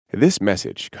This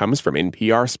message comes from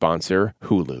NPR sponsor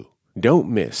Hulu. Don't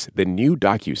miss the new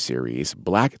docuseries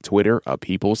Black Twitter: A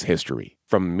People's History.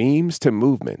 From memes to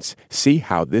movements, see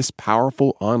how this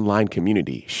powerful online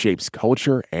community shapes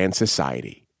culture and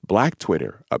society. Black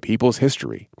Twitter: A People's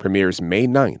History premieres May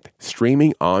 9th,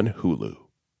 streaming on Hulu.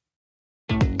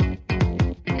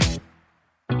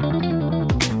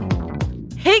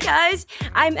 Hey guys,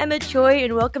 I'm Emma Choi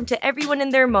and welcome to Everyone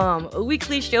and Their Mom, a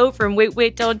weekly show from Wait,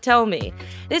 Wait, Don't Tell Me.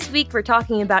 This week we're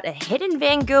talking about a hidden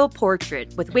Van Gogh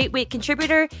portrait with Wait, Wait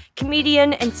contributor,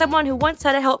 comedian, and someone who once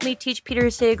had to help me teach Peter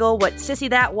Sagal what Sissy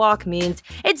That Walk means.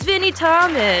 It's Vinny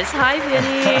Thomas. Hi,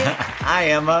 Vinny. Hi,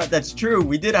 Emma. That's true.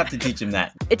 We did have to teach him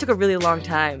that. It took a really long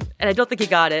time, and I don't think he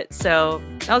got it, so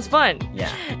that was fun.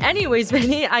 Yeah. Anyways,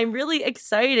 Vinny, I'm really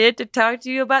excited to talk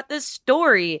to you about this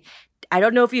story. I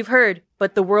don't know if you've heard,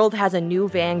 but the world has a new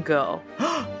Van Gogh.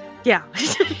 Yeah.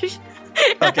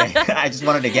 Okay, I just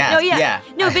wanted to guess. No, yeah.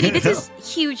 No, Vinny, this No. is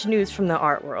huge news from the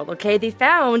art world, okay? They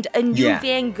found a new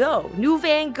Van Gogh. New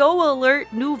Van Gogh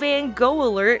alert, new Van Gogh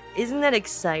alert. Isn't that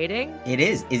exciting? It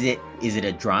is. Is it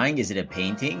a drawing? Is it a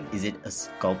painting? Is it a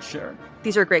sculpture?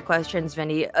 These are great questions,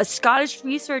 Vinny. A Scottish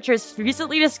researcher has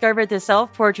recently discovered the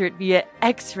self-portrait via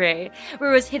X-ray, where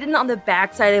it was hidden on the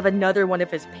backside of another one of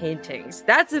his paintings.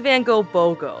 That's a Van Gogh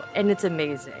BOGO, and it's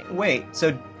amazing. Wait,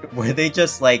 so were they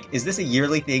just like, is this a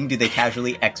yearly thing? Do they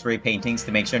casually X-ray paintings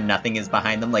to make sure nothing is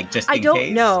behind them, like just in case? I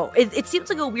don't know. It seems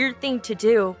like a weird thing to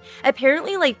do.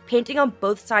 Apparently, like, painting on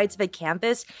both sides of a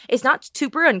canvas is not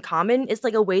super uncommon. It's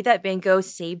like a way that Van Gogh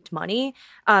saved money.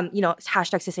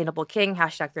 Hashtag sustainable king,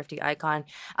 hashtag thrifty icon.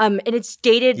 And it's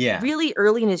dated really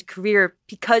early in his career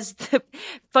because,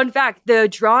 fun fact, the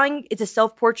drawing is a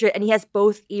self-portrait and he has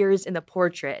both ears in the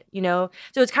portrait, So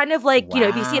it's kind of like,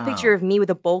 if you see a picture of me with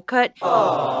a bowl cut,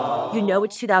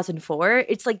 it's 2004.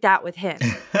 It's like that with him.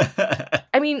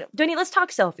 I mean, Donnie, let's talk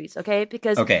selfies, okay?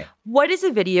 Because what is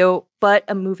a video but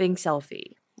a moving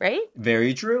selfie? Right?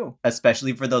 Very true.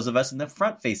 Especially for those of us in the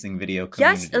front-facing video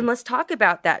community. Yes, and let's talk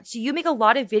about that. So you make a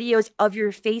lot of videos of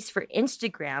your face for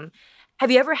Instagram.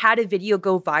 Have you ever had a video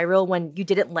go viral when you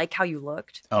didn't like how you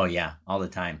looked? Oh yeah, all the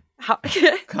time. How?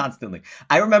 Constantly.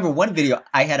 I remember one video,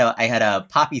 I had a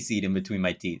poppy seed in between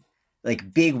my teeth.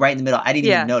 Like big right in the middle. I didn't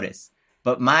even notice.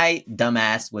 But my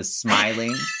dumbass was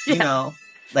smiling,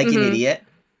 like an idiot.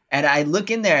 And I look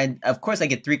in there, and of course I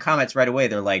get 3 comments right away.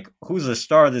 They're like, who's the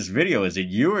star of this video? Is it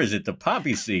you or is it the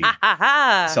poppy seed?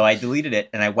 So I deleted it,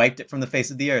 and I wiped it from the face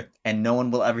of the earth, and no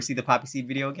one will ever see the poppy seed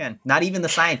video again. Not even the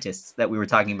scientists that we were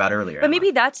talking about earlier. But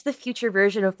maybe that's the future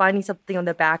version of finding something on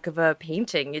the back of a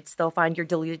painting. They'll find your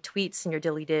deleted tweets and your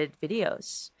deleted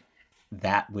videos.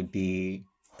 That would be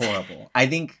horrible. I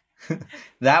think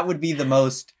that would be the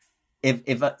most...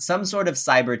 If some sort of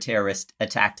cyber terrorist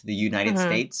attacked the United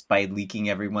States by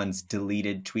leaking everyone's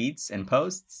deleted tweets and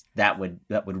posts, that would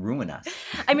ruin us.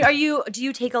 I mean, do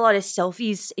you take a lot of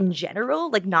selfies in general,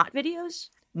 like not videos?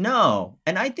 No,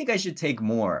 and I think I should take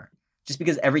more. Just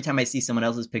because every time I see someone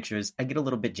else's pictures, I get a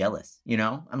little bit jealous,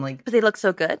 I'm like... Because they look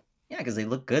so good? Yeah, because they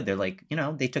look good. They're like,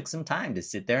 they took some time to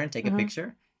sit there and take a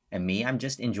picture. And me, I'm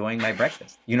just enjoying my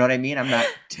breakfast. You know what I mean? I'm not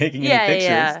taking any pictures.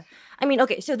 Yeah. I mean,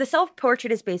 okay, so the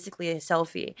self-portrait is basically a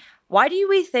selfie. Why do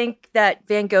we think that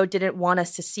Van Gogh didn't want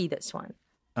us to see this one?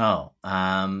 Oh,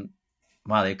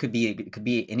 wow, it could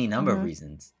be any number of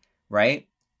reasons, right?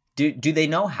 Do they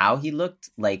know how he looked?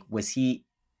 Like, I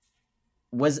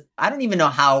don't even know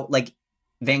how, like,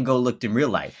 Van Gogh looked in real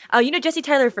life. Oh, you know Jesse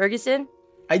Tyler Ferguson?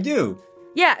 I do.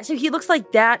 Yeah, so he looks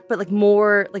like that, but, like,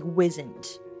 more, like, wizened,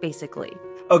 basically.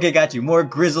 Okay, got you. More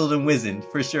grizzled and wizened,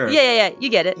 for sure. Yeah, you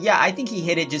get it. Yeah, I think he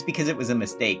hit it just because it was a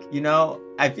mistake.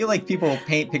 I feel like people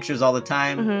paint pictures all the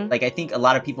time. Like, I think a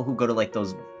lot of people who go to, like,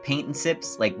 those paint and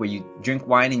sips, like, where you drink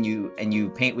wine and you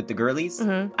paint with the girlies,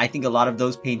 I think a lot of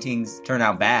those paintings turn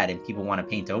out bad and people want to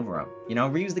paint over them.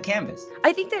 Reuse the canvas.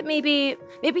 I think that maybe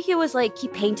he was like, he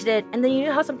painted it, and then you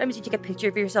know how sometimes you take a picture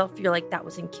of yourself, you're like, that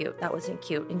wasn't cute,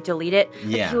 and delete it?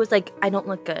 Yeah. Like, he was like, I don't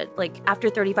look good. Like, after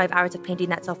 35 hours of painting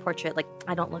that self-portrait, like,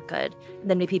 I don't look good. And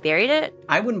then maybe he buried it?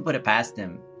 I wouldn't put it past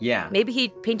him. Yeah. Maybe he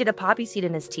painted a poppy seed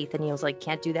in his teeth, and he was like,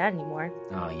 can't do that anymore.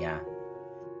 Oh, yeah.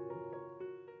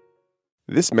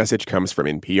 This message comes from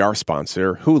NPR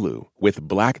sponsor Hulu with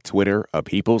Black Twitter: A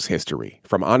People's History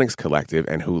from Onyx Collective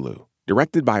and Hulu.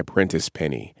 Directed by Prentice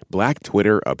Penny, Black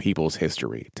Twitter: A People's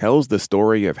History tells the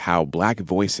story of how Black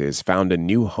voices found a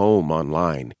new home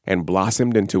online and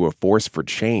blossomed into a force for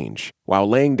change while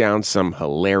laying down some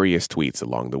hilarious tweets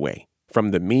along the way.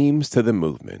 From the memes to the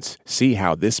movements, see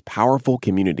how this powerful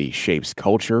community shapes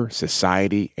culture,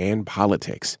 society, and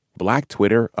politics. Black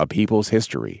Twitter: A People's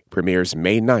History premieres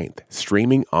May 9th,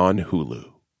 streaming on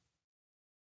Hulu.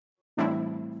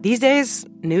 These days,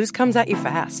 news comes at you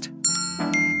fast.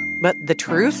 But the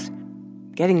truth?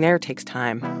 Getting there takes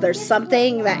time. There's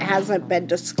something that hasn't been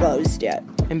disclosed yet.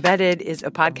 Embedded is a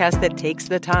podcast that takes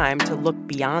the time to look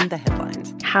beyond the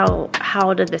headlines. How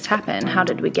did this happen? How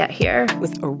did we get here?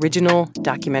 With original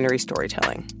documentary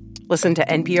storytelling. Listen to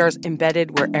NPR's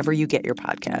Embedded wherever you get your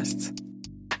podcasts.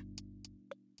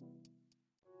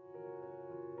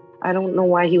 I don't know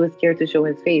why he was scared to show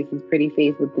his face, his pretty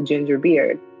face with the ginger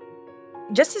beard.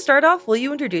 Just to start off, will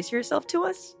you introduce yourself to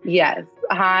us? Yes.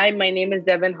 Hi, my name is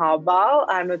Devin Halbal.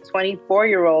 I'm a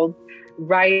 24-year-old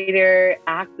writer,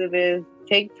 activist,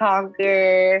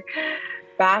 TikToker,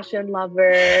 fashion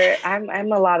lover. I'm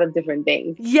a lot of different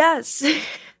things. Yes.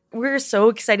 We're so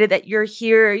excited that you're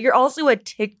here. You're also a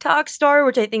TikTok star,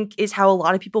 which I think is how a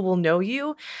lot of people will know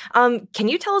you. Can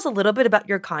you tell us a little bit about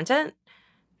your content?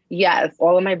 Yes.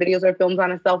 All of my videos are filmed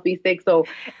on a selfie stick. So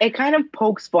it kind of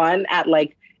pokes fun at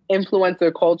like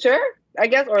influencer culture, I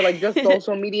guess, or like just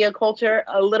social media culture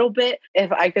a little bit. If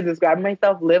I could describe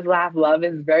myself, live, laugh, love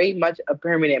is very much a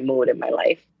permanent mood in my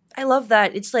life. I love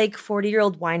that. It's like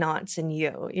 40-year-old why-nots in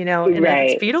you, you know? And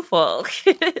right. It's beautiful.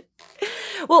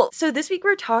 Well, so this week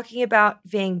we're talking about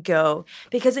Van Gogh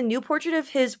because a new portrait of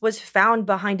his was found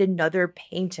behind another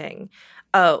painting,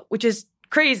 which is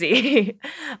crazy.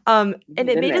 And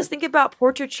it made us think about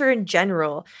portraiture in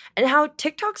general and how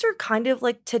TikToks are kind of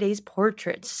like today's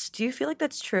portraits. Do you feel like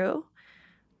that's true?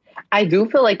 I do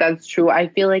feel like that's true. I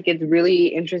feel like it's really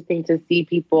interesting to see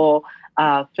people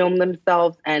film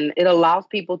themselves, and it allows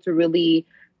people to really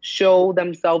show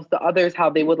themselves to others how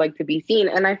they would like to be seen.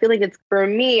 And I feel like it's, for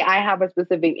me, I have a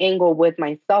specific angle with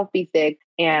my selfie stick,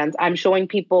 and I'm showing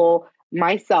people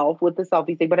myself with the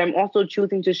selfie stick, but I'm also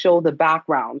choosing to show the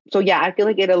background. So yeah, I feel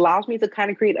like it allows me to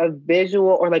kind of create a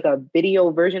visual or like a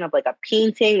video version of like a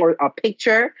painting or a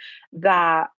picture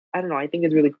that, I don't know, I think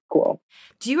is really cool.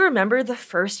 Do you remember the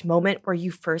first moment where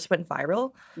you first went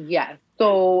viral? Yes.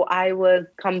 So I was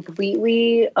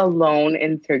completely alone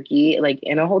in Turkey, like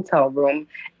in a hotel room.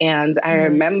 And I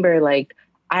remember like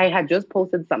I had just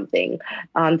posted something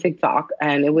on TikTok,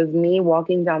 and it was me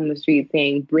walking down the street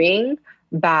saying, "Bring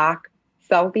back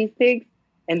selfie sticks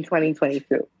in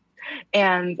 2022.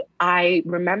 And I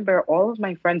remember all of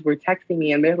my friends were texting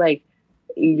me and they're like,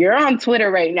 "You're on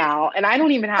Twitter right now." And I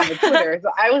don't even have a Twitter. So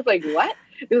I was like, what?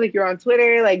 They're like, "You're on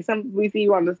Twitter. Like, we see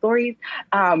you on the stories."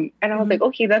 And I was like,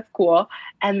 okay, that's cool.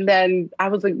 And then I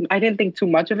was like, I didn't think too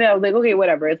much of it. I was like, okay,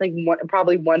 whatever. It's like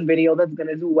probably one video that's going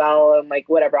to do well. And like,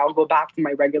 whatever, I'll go back to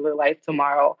my regular life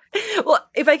tomorrow. Well,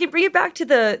 if I can bring it back to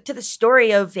the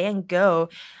story of Van Gogh,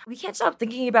 we can't stop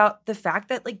thinking about the fact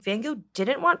that like Van Gogh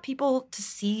didn't want people to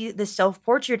see the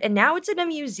self-portrait, and now it's in a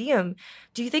museum.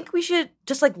 Do you think we should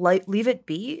just like leave it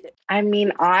be? I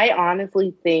mean, I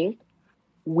honestly think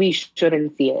we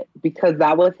shouldn't see it because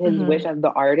that was his wish as the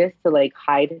artist to like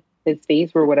hide his face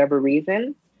for whatever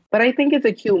reason. But I think it's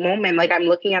a cute moment. Like, I'm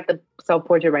looking at the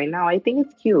self-portrait right now. I think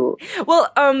it's cute. Well,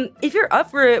 if you're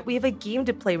up for it, we have a game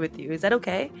to play with you. Is that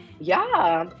okay?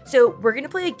 Yeah. So we're going to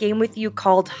play a game with you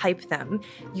called Hype Them.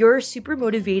 You're super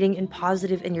motivating and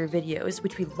positive in your videos,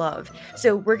 which we love.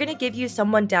 So we're going to give you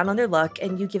someone down on their luck,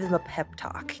 and you give them a pep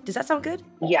talk. Does that sound good?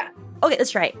 Yeah. Okay,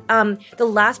 let's try it. The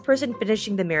last person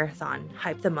finishing the marathon,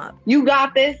 hype them up. You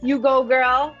got this. You go,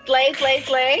 girl. Slay, slay,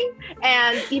 slay.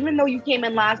 And even though you came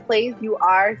in last place, you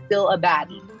are still a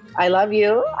baddie. I love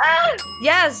you. Ah!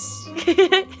 Yes.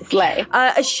 Slay.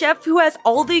 A chef who has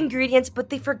all the ingredients,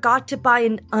 but they forgot to buy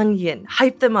an onion.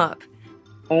 Hype them up.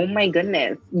 Oh my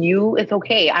goodness. It's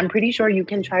okay. I'm pretty sure you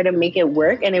can try to make it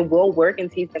work, and it will work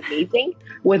and taste amazing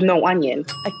with no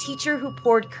onions. A teacher who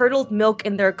poured curdled milk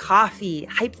in their coffee.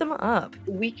 Hype them up.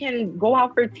 We can go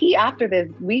out for tea after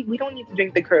this. We don't need to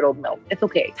drink the curdled milk. It's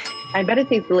okay. I bet it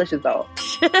tastes delicious though.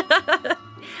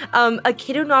 A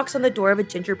kid who knocks on the door of a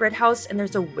gingerbread house and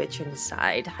there's a witch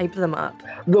inside. Hype them up.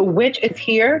 The witch is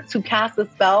here to cast a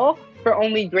spell for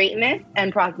only greatness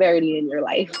and prosperity in your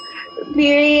life.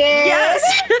 Period.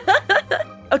 Yes.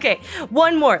 Okay,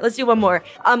 one more. Let's do one more.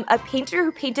 A painter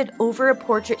who painted over a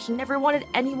portrait he never wanted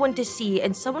anyone to see,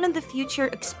 and someone in the future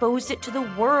exposed it to the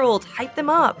world. Hype them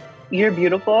up. You're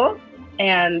beautiful,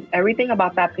 and everything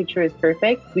about that picture is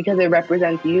perfect because it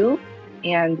represents you,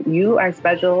 and you are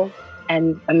special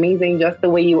and amazing just the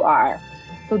way you are.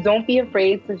 So don't be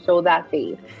afraid to show that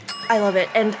face. I love it.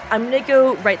 And I'm going to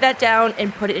go write that down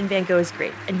and put it in Van Gogh's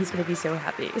grave. And he's going to be so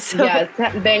happy. So. Yes,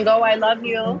 Van Gogh, I love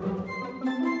you.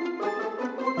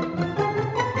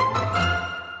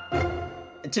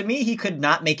 To me, he could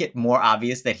not make it more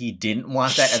obvious that he didn't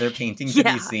want that other painting to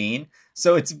be seen.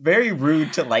 So it's very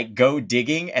rude to like go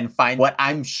digging and find what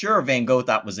I'm sure Van Gogh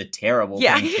thought was a terrible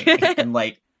painting and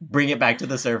like bring it back to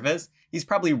the surface, he's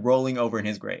probably rolling over in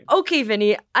his grave. Okay,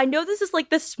 Vinny, I know this is like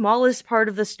the smallest part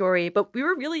of the story, but we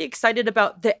were really excited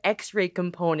about the X-ray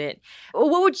component.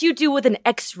 What would you do with an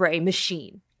X-ray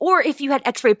machine? Or if you had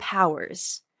X-ray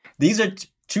powers? These are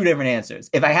two different answers.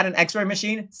 If I had an X-ray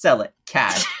machine, sell it.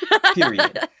 Cash.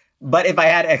 Period. But if I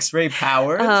had X-ray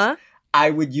powers, I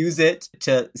would use it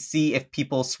to see if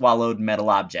people swallowed metal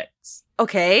objects.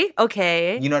 Okay.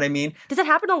 You know what I mean? Does that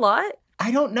happen a lot?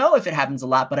 I don't know if it happens a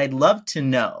lot, but I'd love to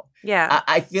know. Yeah.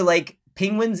 I feel like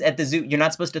penguins at the zoo, you're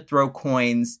not supposed to throw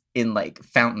coins in like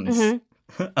fountains.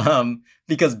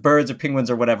 Because birds or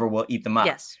penguins or whatever will eat them up.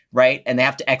 Yes. Right? And they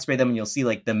have to x-ray them and you'll see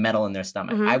like the metal in their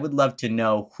stomach. I would love to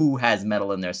know who has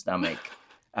metal in their stomach.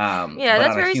 Yeah,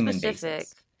 that's very specific.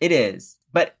 Basis. It is.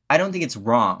 But I don't think it's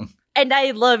wrong. And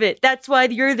I love it. That's why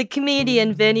you're the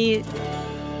comedian, Vinny.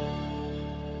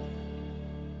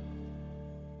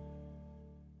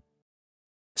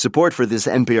 Support for this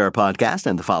NPR podcast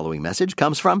and the following message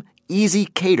comes from Easy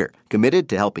Cater, committed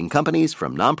to helping companies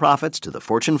from nonprofits to the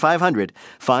Fortune 500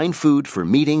 find food for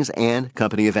meetings and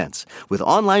company events. With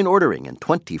online ordering and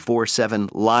 24/7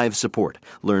 live support.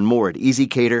 Learn more at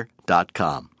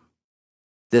easycater.com.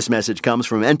 This message comes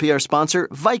from NPR sponsor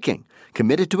Viking,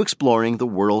 committed to exploring the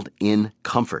world in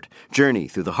comfort. Journey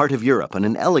through the heart of Europe on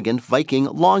an elegant Viking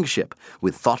longship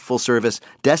with thoughtful service,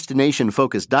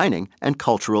 destination-focused dining, and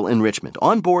cultural enrichment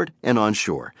on board and on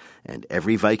shore. And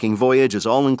every Viking voyage is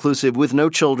all-inclusive with no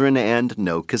children and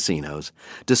no casinos.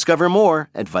 Discover more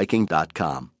at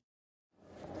Viking.com.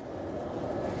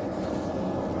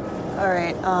 All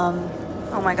right,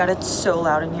 oh my God, it's so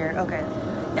loud in here. Okay.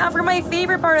 Now for my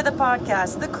favorite part of the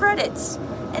podcast, the credits.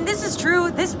 And this is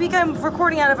true, this week I'm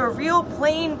recording out of a real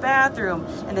plain bathroom,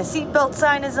 and the seatbelt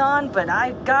sign is on, but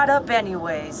I got up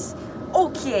anyways.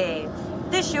 Okay,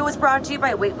 this show was brought to you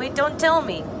by Wait, Don't Tell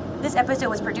Me. This episode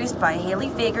was produced by Haley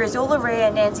Fager, Zola Ray,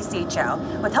 and Nancy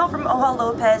Seychow, with help from Oha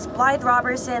Lopez, Blythe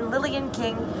Robertson, Lillian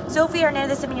King, Sophie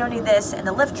Hernandez Simeone this, and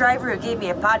the Lyft driver who gave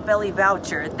me a Potbelly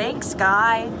voucher. Thanks,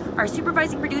 Guy. Our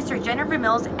supervising producer, Jennifer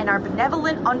Mills, and our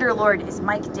benevolent underlord is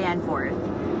Mike Danforth.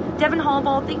 Devin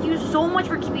Hallball, thank you so much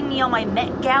for keeping me on my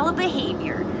Met Gala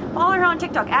behavior. Follow her on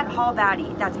TikTok at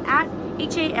Hallbaddie. That's at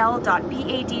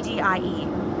HAL.BADDIE.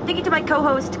 Thank you to my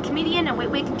co-host, comedian and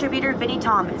Wait contributor, Vinny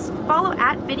Thomas. Follow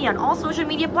at Vinny on all social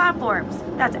media platforms.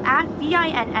 That's at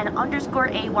VINN_AYY.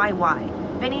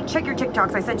 Vinny, check your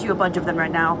TikToks. I sent you a bunch of them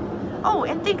right now. Oh,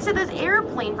 and thanks to this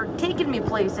airplane for taking me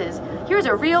places. Here's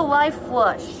a real-life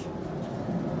flush.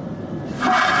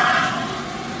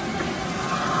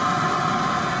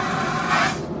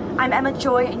 I'm Emma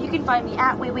Choi, and you can find me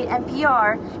at Wait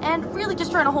NPR, and really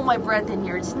just trying to hold my breath in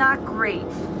here. It's not great.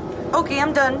 Okay,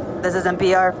 I'm done. This is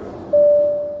NPR.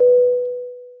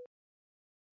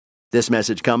 This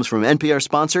message comes from NPR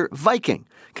sponsor Viking,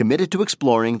 committed to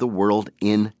exploring the world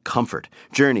in comfort.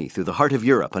 Journey through the heart of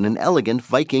Europe on an elegant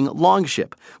Viking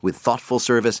longship with thoughtful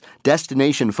service,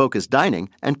 destination-focused dining,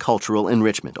 and cultural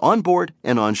enrichment on board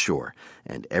and on shore.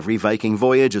 And every Viking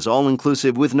voyage is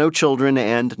all-inclusive with no children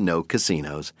and no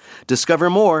casinos. Discover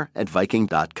more at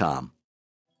Viking.com.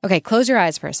 Okay, close your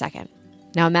eyes for a second.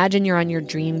 Now imagine you're on your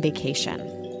dream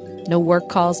vacation. No work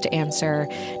calls to answer,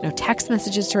 no text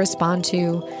messages to respond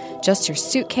to, just your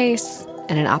suitcase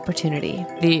and an opportunity.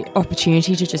 The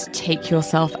opportunity to just take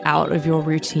yourself out of your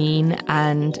routine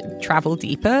and travel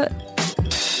deeper.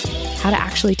 How to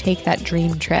actually take that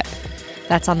dream trip.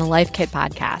 That's on the Life Kit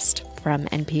podcast from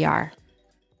NPR.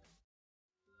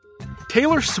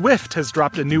 Taylor Swift has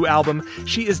dropped a new album.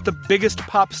 She is the biggest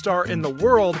pop star in the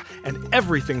world, and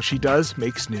everything she does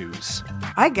makes news.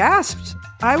 I gasped.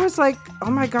 I was like,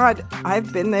 oh my God,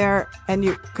 I've been there, and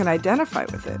you can identify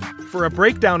with it. For a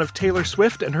breakdown of Taylor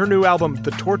Swift and her new album,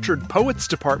 The Tortured Poets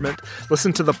Department,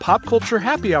 listen to the Pop Culture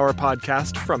Happy Hour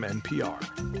podcast from NPR.